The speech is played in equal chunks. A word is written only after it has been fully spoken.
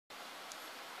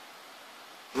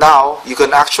Now you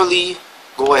can actually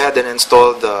go ahead and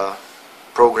install the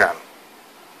program.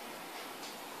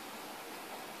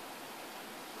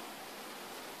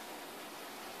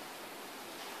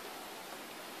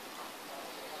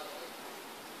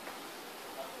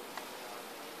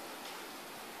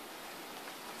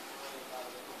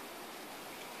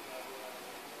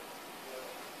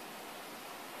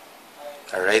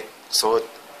 Alright, so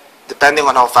depending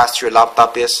on how fast your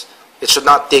laptop is, it should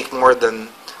not take more than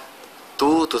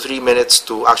 2 to 3 minutes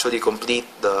to actually complete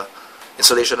the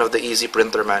installation of the Easy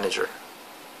Printer Manager.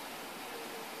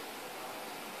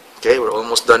 Okay, we're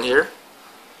almost done here.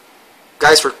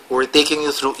 Guys, we're taking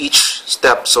you through each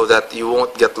step so that you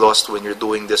won't get lost when you're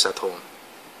doing this at home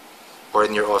or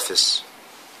in your office.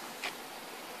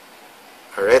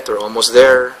 Alright, we're almost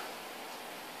there.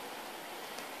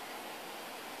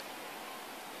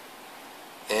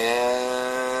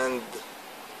 And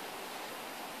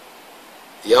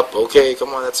yep, okay, come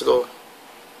on, let's go.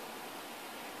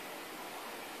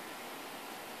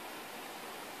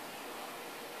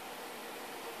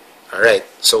 Alright,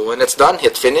 so when it's done,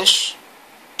 hit finish.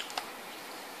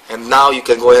 And now you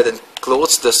can go ahead and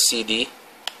close the CD.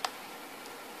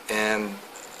 And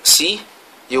see,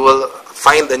 you will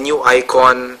find a new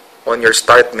icon on your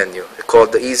start menu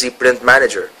called the Easy Print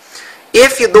Manager.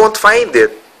 If you don't find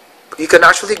it, you can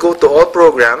actually go to all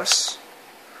programs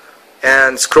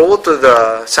and scroll to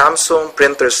the Samsung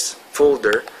printers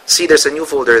folder. See, there's a new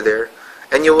folder there,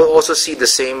 and you will also see the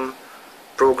same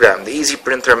program, the Easy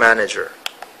Printer Manager.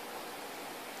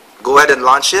 Go ahead and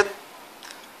launch it.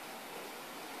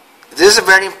 This is a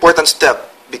very important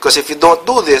step, because if you don't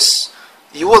do this,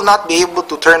 you will not be able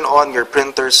to turn on your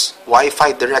printer's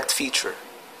Wi-Fi Direct feature.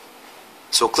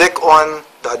 So click on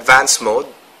the advanced mode,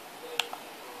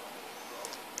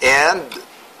 and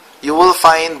you will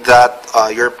find that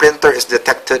your printer is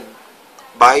detected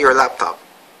by your laptop.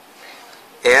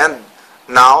 And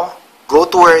now go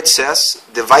to where it says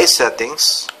Device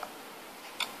Settings,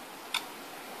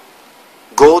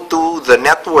 go to the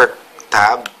Network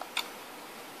tab,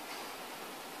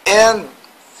 and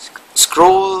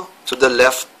scroll to the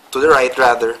left, to the right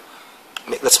rather.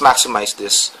 Let's maximize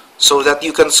this so that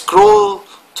you can scroll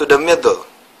to the middle.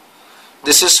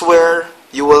 This is where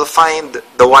you will find the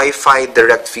Wi-Fi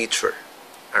Direct feature.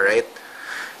 Alright?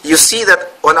 You see that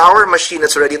on our machine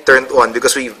it's already turned on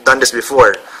because we've done this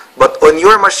before. But on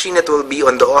your machine it will be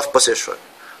on the off position.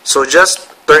 So just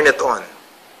turn it on.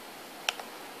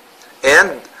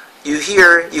 And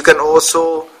here you can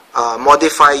also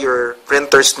modify your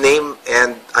printer's name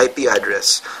and IP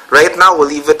address. Right now we'll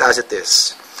leave it as it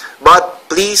is. But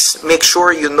please make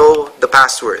sure you know the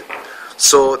password.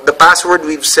 So the password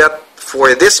we've set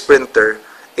for this printer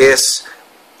is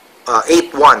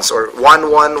 8 ones, or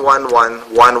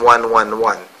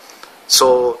 11111111.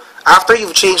 So after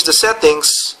you've changed the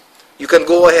settings, you can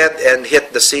go ahead and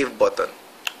hit the save button.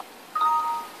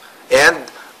 And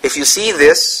if you see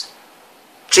this,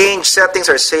 change settings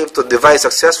are saved to device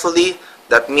successfully,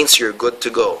 that means you're good to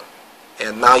go.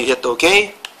 And now you hit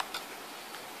OK.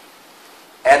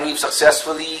 And we've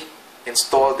successfully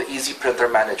installed the Easy Printer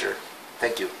Manager.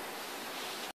 Thank you.